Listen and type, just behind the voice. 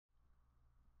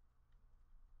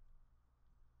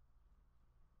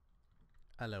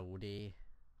Hello there.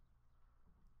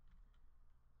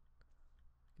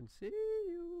 I can see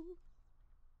you.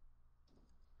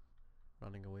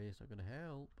 Running away is not gonna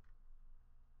help.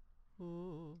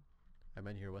 Oh, I'm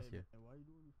in here with you. Man, why are you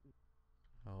doing this?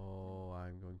 Oh,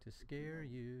 I'm going to scare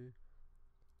you.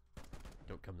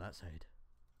 Don't come that side.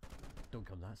 Don't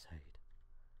come that side.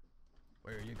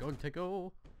 Where are you going to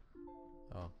go?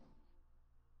 Oh.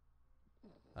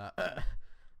 The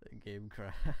game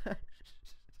crashed.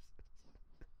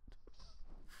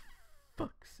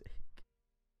 Fuck's sake.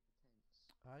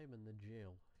 I'm in the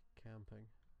jail, camping.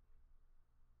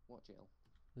 What jail?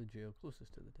 The jail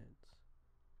closest to the tents.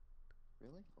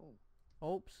 Really?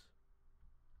 Oh. Oops.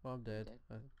 Oh, I'm dead.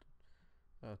 I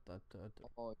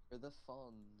Oh, you're the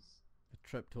funds.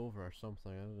 tripped over or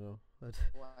something, I don't know.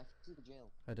 Oh, I can see the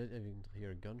jail. I didn't even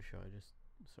hear a gunshot, I just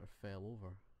sort of fell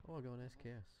over. Oh, I got an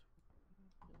SKS.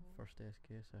 First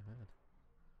SKS I had.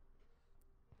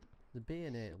 The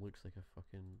bayonet looks like a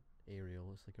fucking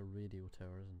aerial, it's like a radio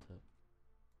tower, isn't it?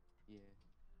 Yeah.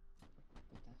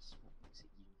 But that's what makes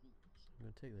it unique. I'm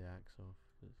gonna take the axe off,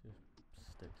 because it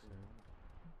just sticks out.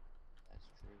 That's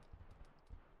true.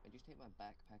 I just take my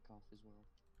backpack off as well.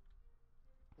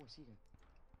 Oh, I see you.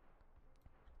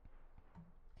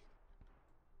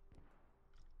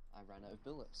 I ran out of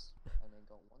bullets and then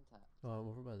got one tap. Oh, I'm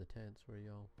over by the tents, where are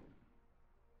y'all?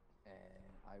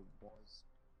 I was.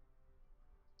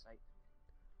 Sight.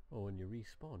 Oh, when you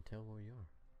respawn, tell me where you are.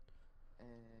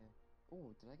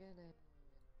 Oh, did I get an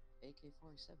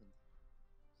AK-47?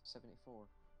 74.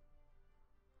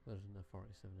 There isn't a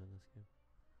 47 in this game.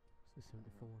 It's the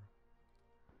 74.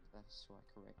 That's so I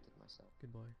corrected myself.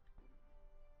 Goodbye.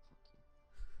 Fuck you.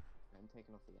 I'm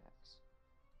taking off the axe.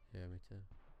 Yeah, me too.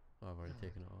 Oh, I've already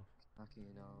taken it off.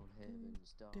 Knocking on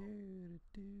heaven's door.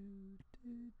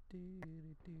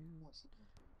 What's he doing?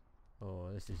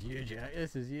 Oh, this is you, Jack.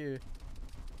 This is you.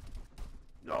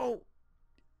 No!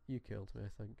 You killed me, I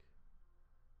think.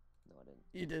 No, I didn't.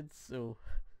 You did so.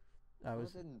 I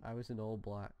was in all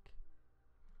black.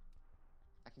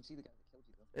 I can see the guy that killed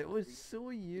you though. It was so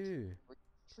you.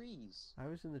 Trees. I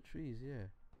was in the trees, yeah.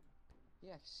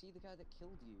 Yeah, I can see the guy that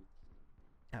killed you.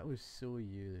 That was so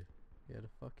you. You had a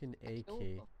fucking I killed AK.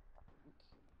 him, I think.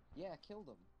 Yeah, I killed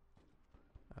him.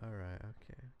 Alright,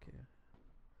 okay.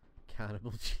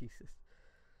 Cannibal Jesus.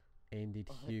 Ended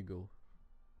Hugo.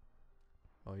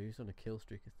 Oh, he was on a kill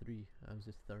streak of 3. That was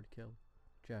his 3rd kill.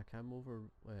 Jack, I'm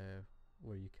over where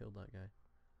you killed that guy.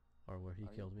 Or where he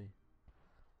killed me.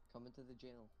 Coming to the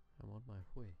jail. I'm on my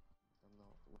way. I'm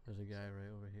not. There's a guy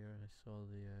right over here. I saw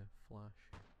the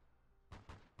flash.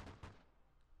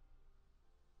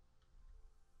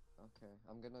 Okay,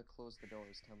 I'm gonna close the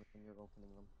doors. Tell me when you're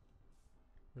opening them.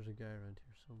 There's a guy around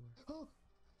here somewhere. Oh!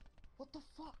 What the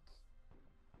fuck?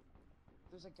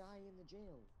 There's a guy in the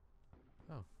jail.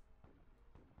 Oh.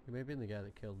 He may have been the guy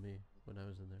that killed me when I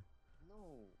was in there.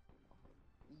 No.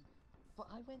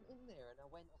 But I went in there and I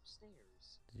went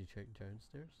upstairs. Did you check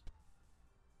downstairs?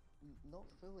 Not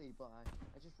fully, but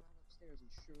I just ran upstairs and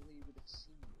surely you would have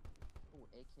seen me. Oh,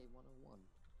 AK-101.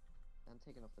 I'm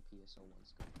taking off the PSO-1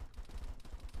 scope.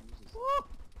 Oh!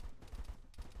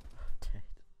 Dead.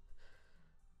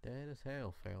 Dead as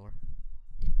hell, feller.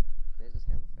 Dead as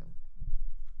hell, fella.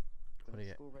 What do you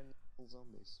Let's get? go around the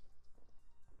zombies.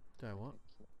 Do I want?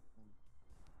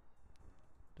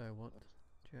 Do I want,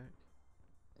 Jack?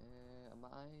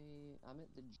 I'm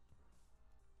at the...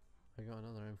 I got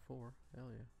another M4.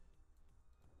 Hell yeah.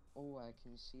 Oh, I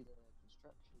can see the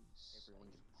constructions.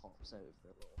 Everyone just pops out of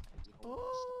their little handy hole.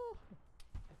 Oh!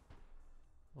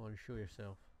 I want to show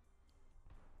yourself.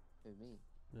 Who, me?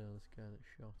 No, this guy that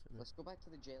shot at me. Let's go back to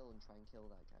the jail and try and kill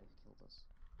that guy who killed us.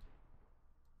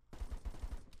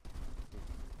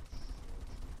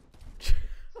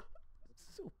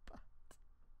 So bad.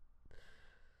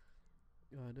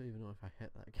 Oh, I don't even know if I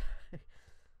hit that guy.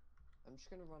 I'm just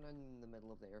gonna run in the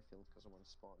middle of the airfield because I want to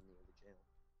spawn near the jail.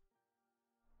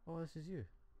 Oh, this is you.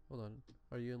 Hold on.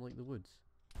 Are you in like the woods?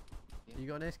 Yeah. You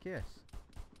got an SKS?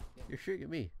 Yeah. You're shooting at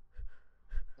me.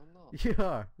 I'm not. You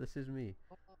are. This is me.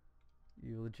 Oh,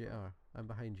 You legit are. I'm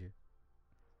behind you.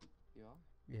 you are?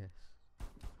 Yes.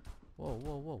 Whoa,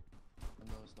 whoa, whoa.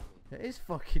 No, it's not me. It is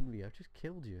fucking me. I've just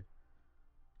killed you.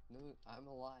 No, I'm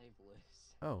alive,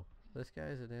 Liz. Oh, this guy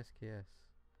is an SKS.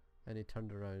 And he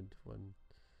turned around when...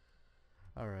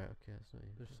 Alright, okay, that's not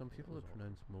you. There's some people that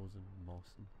pronounce Mosin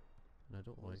Mawson. And I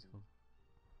don't like them.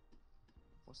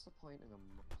 What's the point in a...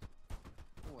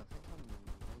 Oh, I think I'm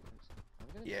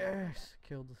gonna Yes!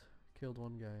 Killed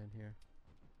one guy in here.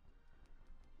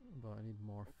 But I need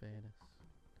more Morpheus.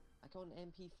 I got an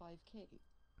MP5K.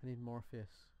 I need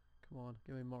Morpheus. Come on,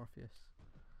 give me Morpheus.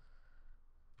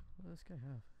 What does this guy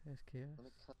have? SKS? Let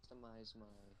me customize my.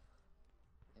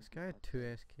 This guy had 2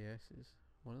 MP5K. SKSs.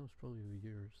 One of them's probably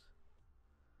yours.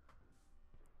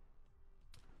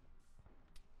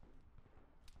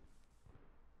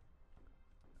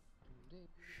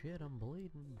 Shit, I'm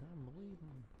bleeding. I'm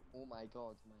bleeding. Oh my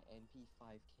god, my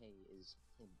MP5K is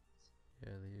pimped.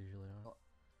 Yeah, they usually are. Got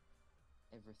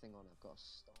everything on it. I've got a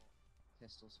stock,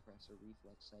 pistol suppressor,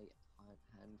 reflex sight,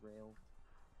 handrail.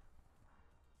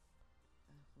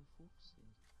 For fuck's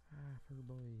sake. Ah, for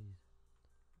boys.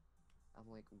 I'm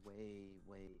like way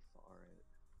far out.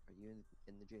 Are you in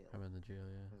the jail? I'm in the jail,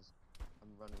 yeah. 'Cause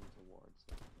I'm running towards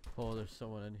it. Oh, there's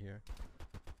someone in here.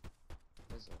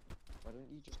 Is it? Why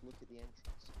don't you just look at the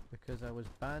entrance? Because I was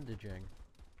bandaging.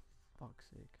 Fuck's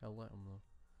sake, I'll let him though.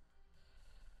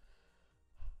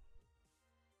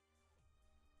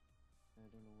 I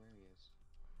don't know where he is.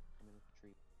 I'm in a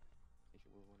tree. In case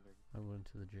you were wondering. I'm going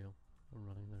to the jail. I'm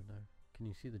running there now. Can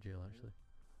you see the jail actually?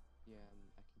 Yeah,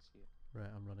 I can see it.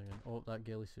 Right, I'm running in. Oh, that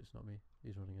ghillie suit's not me.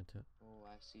 He's running into it. Oh,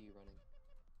 I see you running.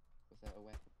 Without a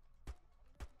weapon.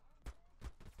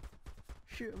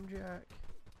 Shoot him, Jack!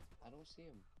 I don't see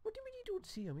him. What do you mean you don't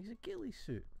see him? He's a ghillie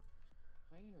suit.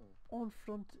 Where? On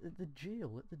front at the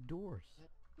jail, at the doors. I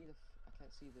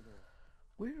can't see the door.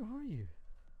 Where are you?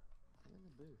 I'm in the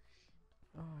bush.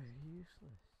 Oh, you're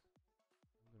useless.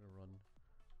 I'm gonna run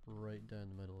right down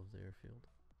the middle of the airfield.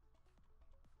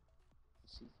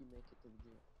 See if you make it to the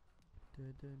jail.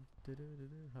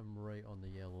 I'm right on the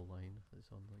yellow line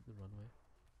that's on like the runway.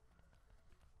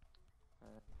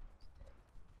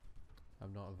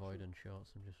 I'm not avoiding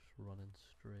shots, I'm just running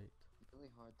straight. It's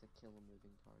really hard to kill a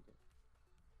moving target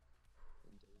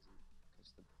in DayZ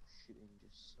because the shooting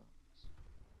just sucks.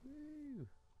 Woo!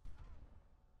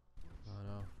 Oh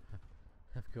no,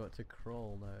 I've got to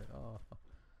crawl now. Oh,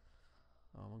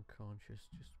 I'm unconscious,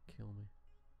 just kill me.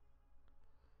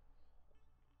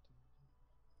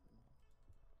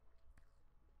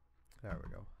 There we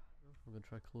go. I'm gonna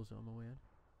try to close it on my way in.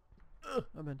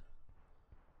 I'm in.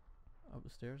 Up the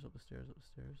stairs, up the stairs, up the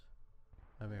stairs.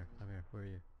 I'm here, where are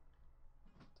you?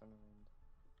 Turn around.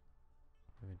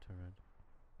 I mean turn around.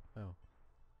 Oh.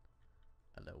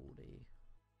 Hello there.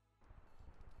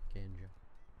 Ganja.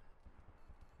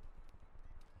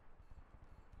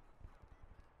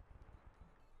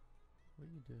 What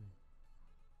are you doing?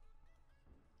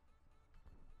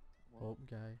 What? Oh,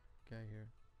 guy here.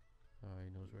 Oh, he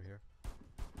knows we're here.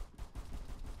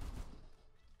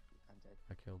 I'm dead.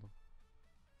 I killed him.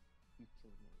 You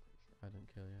killed me, I'm pretty sure. I didn't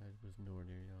kill you, I was nowhere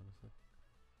near you, honestly.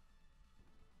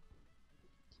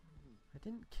 Kill me. I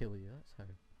didn't kill you, that's how.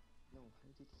 No,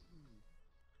 how did he?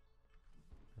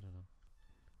 I don't know.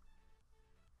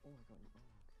 Oh, I got an og.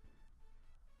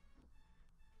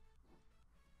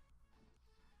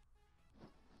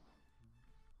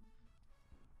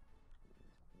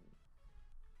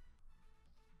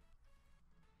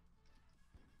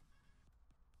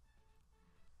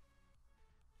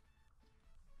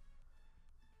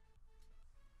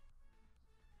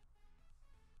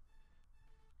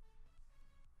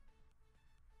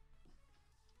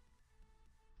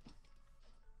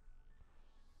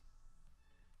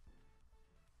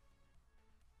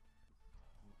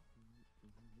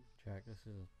 Jack, this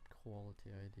is a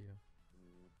quality idea.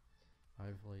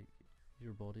 I've like,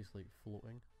 your body's like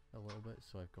floating a little bit,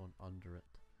 so I've gone under it.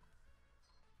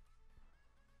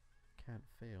 Can't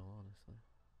fail, honestly.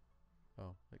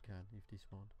 Oh, it can, you've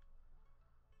despawned.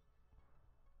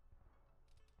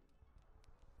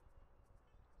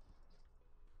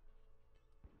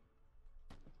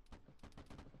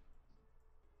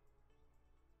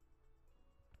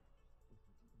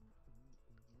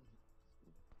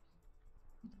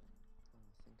 I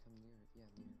think I'm near it. Yeah,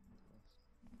 I'm near it. Left.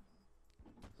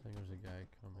 I think there's a guy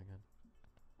coming in.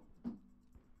 I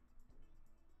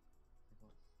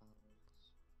got fouls.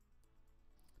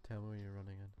 Tell me when you're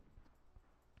running in.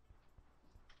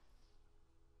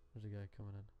 There's a guy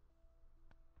coming in.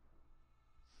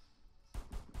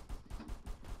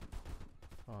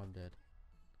 Oh, I'm dead.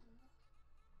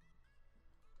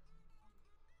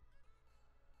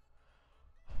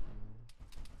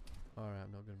 Alright,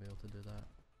 I'm not gonna be able to do that.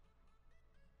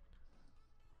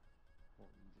 What,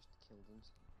 you just killed him?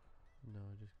 No,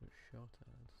 I just got shot at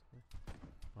instantly.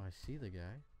 Oh, I see the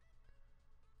guy.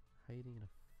 Hiding in a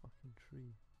fucking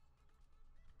tree.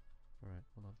 Alright,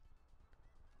 hold on.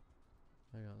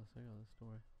 I got this, don't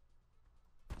worry.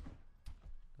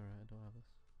 Alright, I don't have this.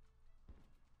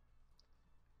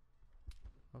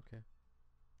 Okay.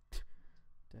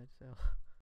 Dead cell.